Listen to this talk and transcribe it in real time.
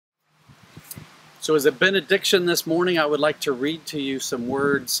So as a benediction this morning, I would like to read to you some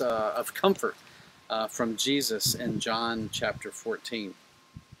words of comfort from Jesus in John chapter 14.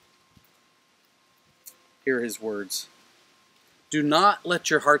 Hear his words. Do not let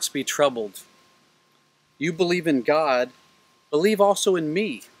your hearts be troubled. You believe in God, believe also in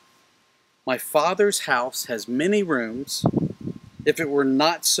me. My Father's house has many rooms. If it were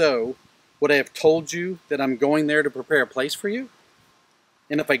not so, would I have told you that I'm going there to prepare a place for you?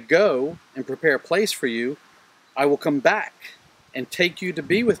 And if I go and prepare a place for you, I will come back and take you to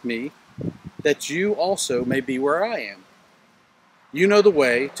be with me, that you also may be where I am. You know the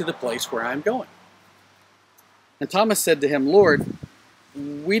way to the place where I am going. And Thomas said to him, Lord,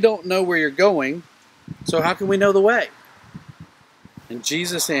 we don't know where you're going, so how can we know the way? And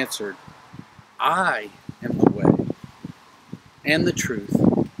Jesus answered, I am the way, and the truth,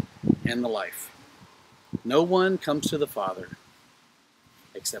 and the life. No one comes to the Father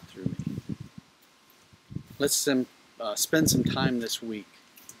except through me. Let's spend some time this week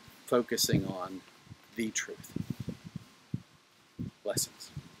focusing on the truth.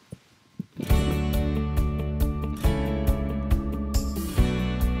 Blessings.